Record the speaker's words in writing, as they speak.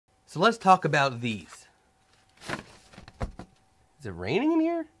So let's talk about these. Is it raining in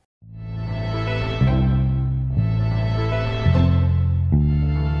here?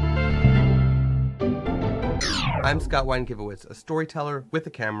 I'm Scott Wyden, a storyteller with a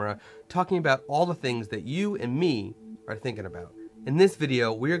camera, talking about all the things that you and me are thinking about. In this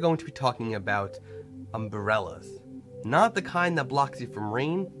video, we are going to be talking about umbrellas. Not the kind that blocks you from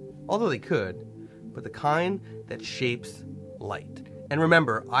rain, although they could, but the kind that shapes light. And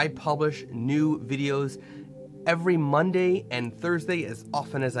remember, I publish new videos every Monday and Thursday as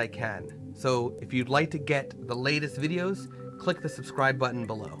often as I can. So if you'd like to get the latest videos, click the subscribe button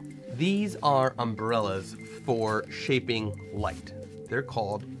below. These are umbrellas for shaping light. They're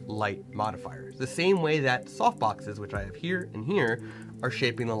called light modifiers. The same way that softboxes, which I have here and here, are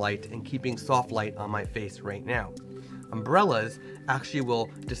shaping the light and keeping soft light on my face right now. Umbrellas actually will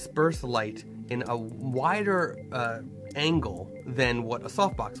disperse light in a wider angle than what a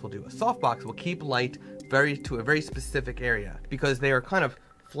softbox will do. A softbox will keep light to a very specific area because they are kind of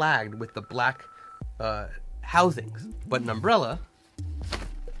flagged with the black housings. But an umbrella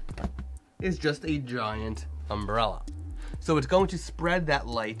is just a giant umbrella. So it's going to spread that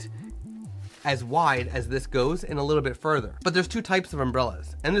light as wide as this goes and a little bit further. But there's two types of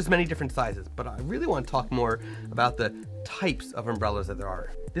umbrellas, and there's many different sizes, but I really want to talk more about the types of umbrellas that there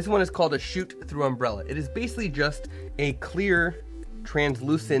are. This one is called a shoot-through umbrella. It is basically just a clear,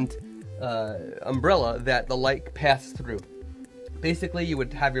 translucent umbrella that the light passes through. Basically, you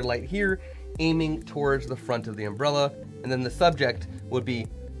would have your light here aiming towards the front of the umbrella, and then the subject would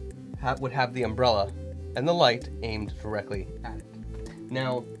have the umbrella and the light aimed directly at it.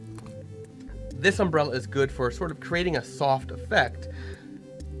 Now, this umbrella is good for sort of creating a soft effect,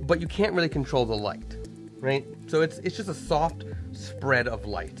 but you can't really control the light, right? So it's just a soft spread of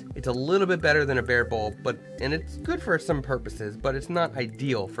light. It's a little bit better than a bare bulb, and it's good for some purposes, but it's not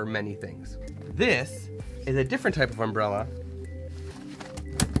ideal for many things. This is a different type of umbrella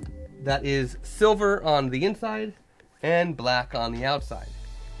that is silver on the inside and black on the outside.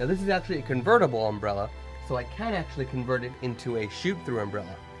 Now this is actually a convertible umbrella, so I can actually convert it into a shoot-through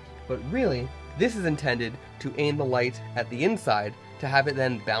umbrella. But really, this is intended to aim the light at the inside to have it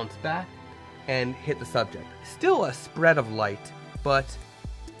then bounce back and hit the subject. Still a spread of light, but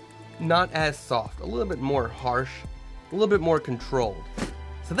not as soft, a little bit more harsh, a little bit more controlled.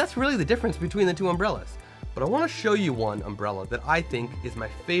 So that's really the difference between the two umbrellas. But I want to show you one umbrella that I think is my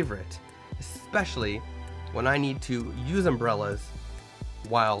favorite, especially when I need to use umbrellas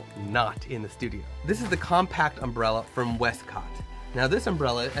while not in the studio. This is the compact umbrella from Westcott. Now this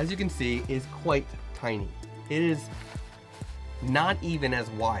umbrella, as you can see, is quite tiny. It is not even as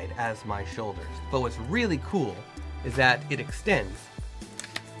wide as my shoulders. But what's really cool is that it extends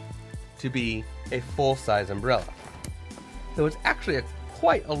to be a full-size umbrella. So it's actually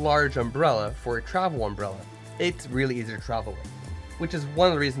quite a large umbrella for a travel umbrella. It's really easy to travel with, which is one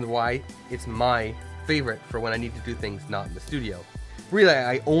of the reasons why it's my favorite for when I need to do things not in the studio. Really,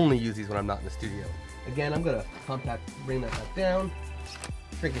 I only use these when I'm not in the studio. Again, I'm gonna bring that back down,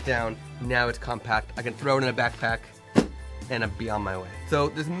 shrink it down. Now it's compact. I can throw it in a backpack and I'll be on my way. So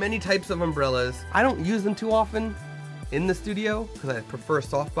there's many types of umbrellas. I don't use them too often in the studio because I prefer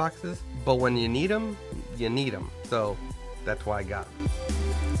soft boxes, but when you need them, you need them. So that's why I got them.